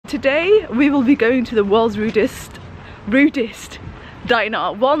today we will be going to the world's rudest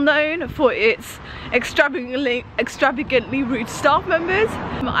diner, well known for its extravagantly rude staff members.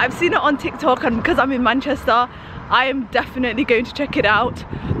 I've seen it on TikTok, and because I'm in Manchester, I am definitely going to check it out.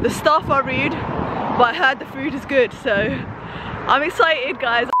 The staff are rude, but I heard the food is good, so I'm excited,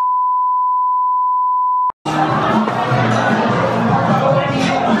 guys.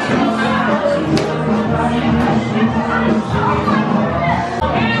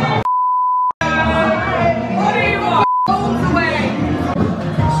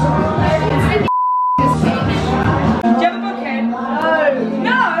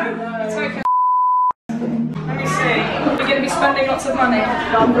 Spending lots of money.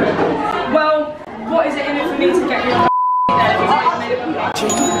 Well, what is it in it for me to get you a there if you've already made a booking?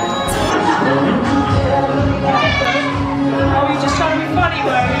 Oh, you're just trying to be funny,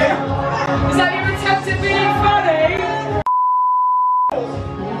 were you? Is that your attempt at being funny?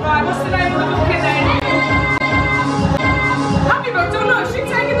 Right, what's the name of the booking then? Have you booked or not? She's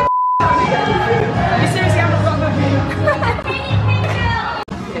taking the You seriously haven't got booking?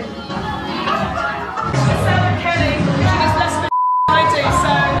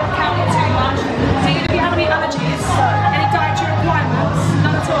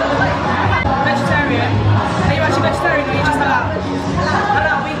 Vegetarian, or you just halal?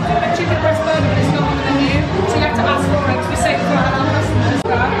 Halal, we do a chicken breast burger, but it's not on the menu, so you have to ask for it because we say it for halal customers.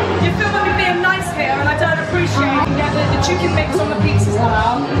 You feel like we're being nice here, and I don't appreciate it. Yeah, the chicken mix on the pizza's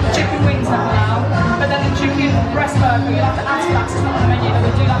halal, the chicken wings are halal, but then the chicken breast burger, you have to ask for that, it's not on the menu, and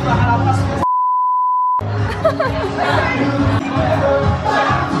we do that for halal customers.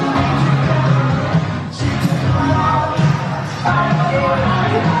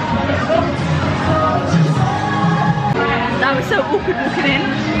 That was so awkward walking in.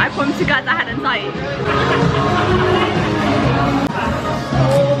 I promised you guys I had anxiety.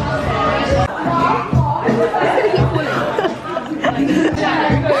 What did you say?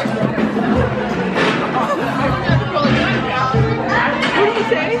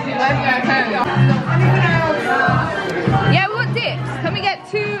 Yeah, we want dips. Can we get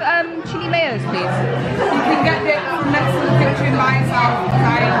 2 chili mayos, please? You can get it next to the picture in my house.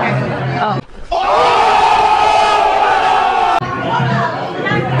 Oh.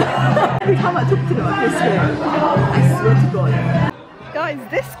 Every time I talk to them, I feel scared. I swear to God. Guys,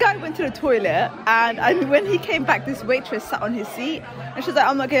 this guy went to the toilet, and when he came back, this waitress sat on his seat, and she's like,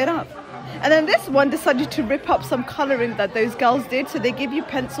 I'm not getting up. And then this one decided to rip up some colouring that those girls did. So they give you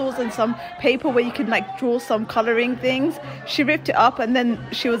pencils and some paper where you can like draw some colouring things. She ripped it up, and then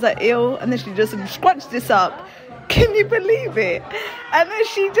she was like, ew, and then she just scrunched this up. Can you believe it? And then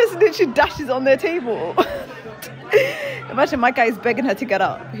she just literally dashes on their table. Imagine my guy is begging her to get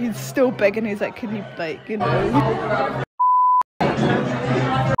up. He's still begging. He's like, can you, like, you know.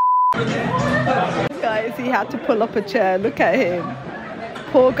 Guys, he had to pull up a chair. Look at him.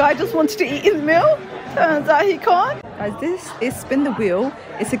 Poor guy just wanted to eat his meal. Turns out he can't. Guys, this is spin the wheel.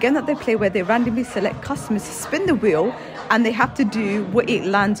 It's a game that they play where they randomly select customers to spin the wheel, and they have to do what it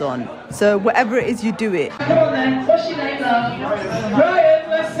lands on. So whatever it is, you do it. Come on then, what's your name, love? Ryan,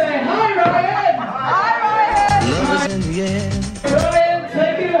 let's say hi, Ryan! Hi, Ryan! Ryan,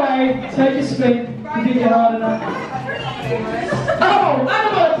 take it away. Take a spin. You think you're hard enough. Oh,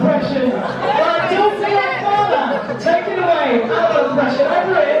 animal impression! Right, don't be like father. Take it away. Animal impression.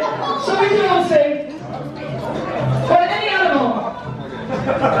 Over it. So we can all see. Well, any animal.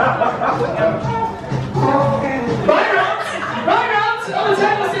 Right round. On the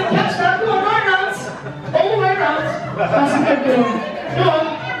table, still catch that. Come on, right round. All the way round. That's a good girl.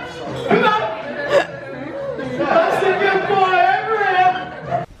 Come on. That's a good boy. Over here.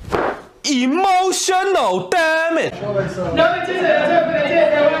 Emotional, damn it! No, it isn't. I don't think they did.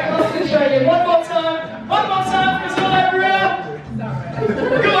 They're right concentrated. One more time. One more time. It's all over here.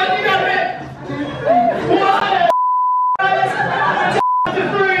 Come on, you got it. 1, 2,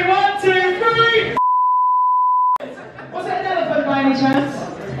 3. 1, 2, 3. Was it an elephant by any chance?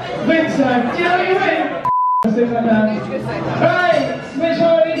 I think so. Do you know what you mean? Something like that. Right. Which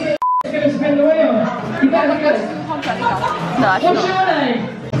one is going to spin the wheel? You better be good. What's your name?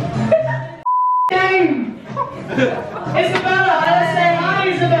 Name! Isabella, let's say hi,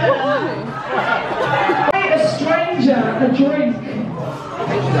 Isabella! Hey, a stranger, a drink.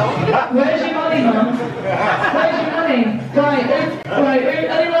 Where's your money, man? Where's your money? Right,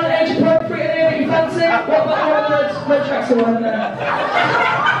 anyone age appropriate, anyone you fancy? What about the red tracks or one there?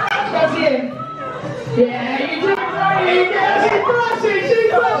 Fancy you? Yeah, you do it right, she's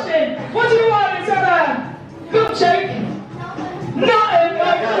blushing! What do you want, Isabella? Milkshake? Nothing!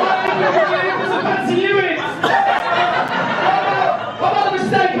 What about the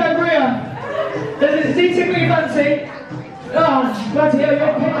mistake? Does it tickle your fancy? Oh, bloody hell,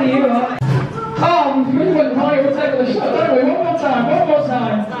 you're picky, you are. Oh, we really went high, we'll take the shot, don't we? One more time.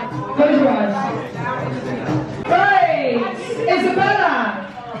 Close your eyes. Right, Isabella,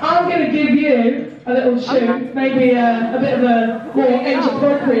 I'm going to give you a little tune, maybe a bit of a more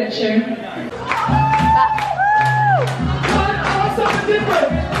age-appropriate tune. Oh, something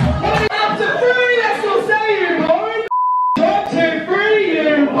different. After 3, let's all say you, boy. 1, 2, 3,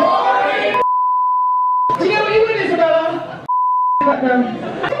 you, boy. Do you know what you win, Isabella? Back down.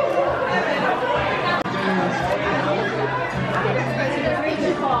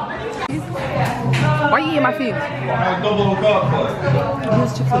 Why are you eating my food? Double or dark boy?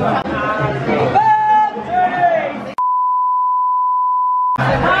 Here's chicken.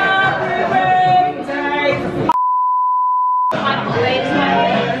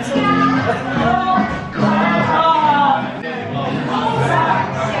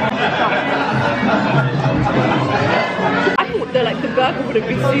 The burger wouldn't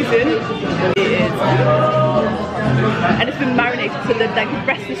be seasoned. It is. And it's been marinated so the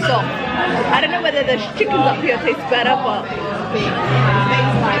breast is soft. I don't know whether the chickens up here taste better, but...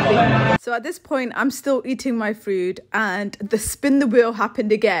 So at this point, I'm still eating my food and the spin the wheel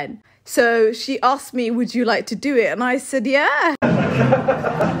happened again. So she asked me, would you like to do it? And I said, yeah.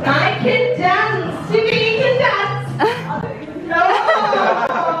 I can dance. Timmy can dance. No.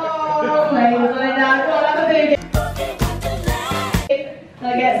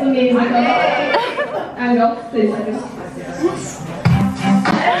 I get some music on. Hang on, 2 seconds.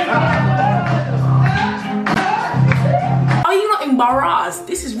 Are you not embarrassed?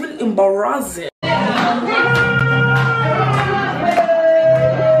 This is really embarrassing.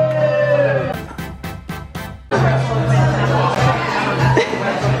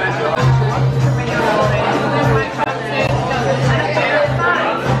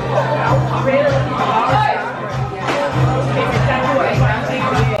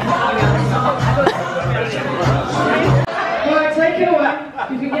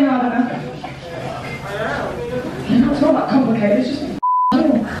 It's not that complicated, it's just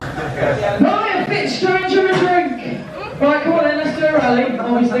right, a fit stranger a drink. Right, come on then, let's do a rally.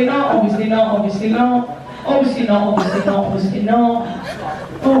 Obviously not. Oh,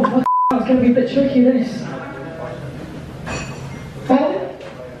 it's going to be a bit tricky, this. Oh?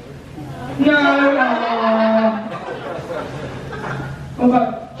 No. What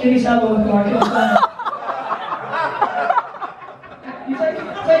about Ginny Savile looking like it? You take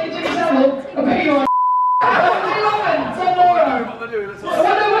your Ginny Savile, I'll put you on.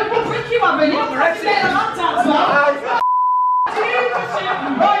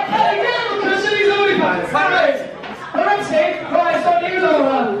 Right, Kelly, get on the cushion, he's already back. Right, it's on you,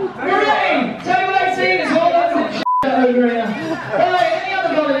 Laura. You're ready. Table 18 is all that over here. Right, any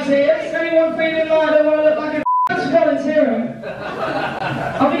other volunteers? Anyone feeling like they want to look like a that's volunteering?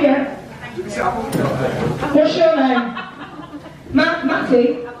 I'll be here. What's your name?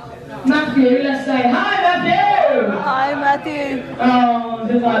 Matthew, let's say hi, Matthew! Hi, Matthew. Oh, I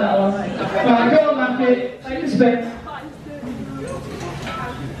didn't like that one. Right, go on, Matthew. Take a spin.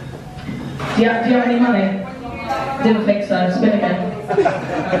 Do you have any money? Didn't think so. Spin again.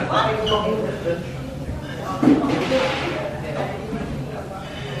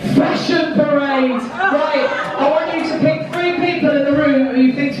 Fashion parade! Right, I want you to pick 3 people in the room who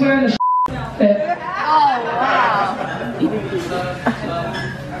you think's wearing the outfit. Oh, wow.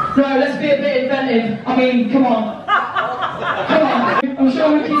 No, let's be a bit inventive. I mean, come on. Come on. I'm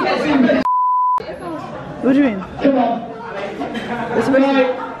sure we can get some bit. What do you mean? Come on. Right.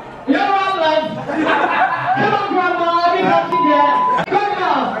 You're on, love. Come on, Grandma. I'll be back in there.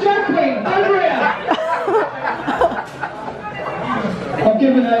 Grandma, drag queen, over here. I've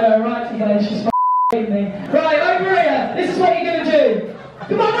given her a right today. She's f***ing me. Right, over here. This is what you're going to do.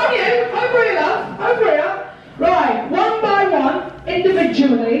 Come on, not you. Over here, love. Over here. Right, one by one,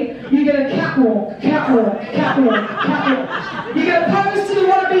 individually, you're going to catwalk. You're going to pose to the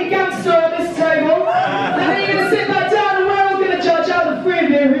wannabe gangster on this table, and then you're going to sit back down and we're all going to judge out of the 3 of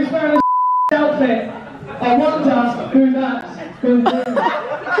you who's wearing a outfit. I wonder who that's going to be.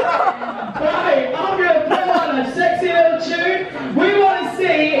 Right, I'm going to put on a sexy little tune. We want to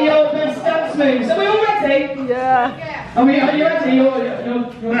see your best dance moves. Are we all ready? Yeah. Are you ready? You're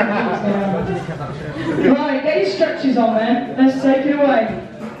right, get your stretches on then. Let's take it away.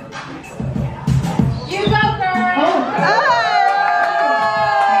 You go, girl. Oh.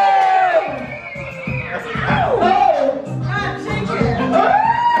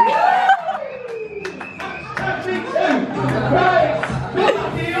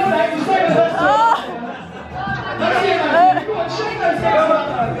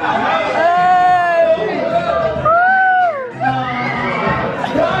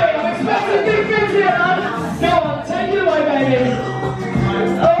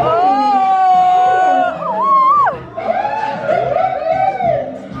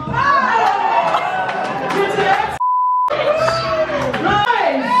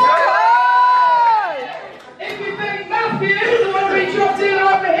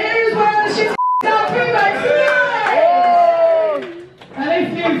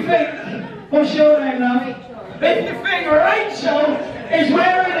 you think, what's your name now? If you think Rachel is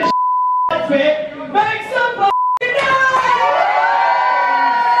wearing a outfit, make some f***ing noise!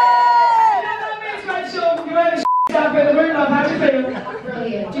 You know what that means, Rachel? You're wearing a outfit in the room, love. How do you feel?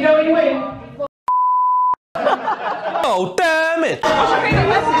 Brilliant. Do you know when you win? Oh, damn it! What's your favourite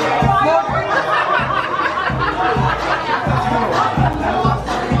message?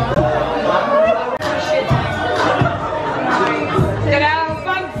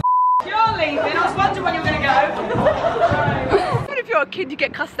 You're leaving. I was wondering when you were going to go. Even if you're a kid, you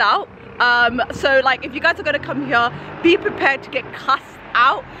get cussed out. So like if you guys are going to come here, be prepared to get cussed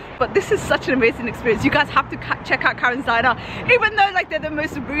out. But this is such an amazing experience. You guys have to check out Karen's Diner. Even though like they're the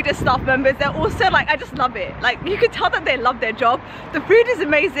most rudest staff members, they're also like, I just love it. Like you can tell that they love their job. The food is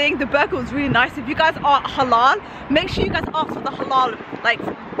amazing. The burger was really nice. If you guys are halal, make sure you guys ask for the halal. Like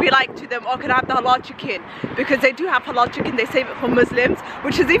be like to them, oh, can I have the halal chicken? Because they do have halal chicken. They save it for Muslims,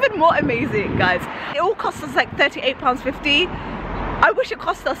 which is even more amazing, guys. It all cost us like £38.50. I wish it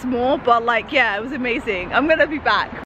cost us more, but like yeah, it was amazing. I'm gonna be back.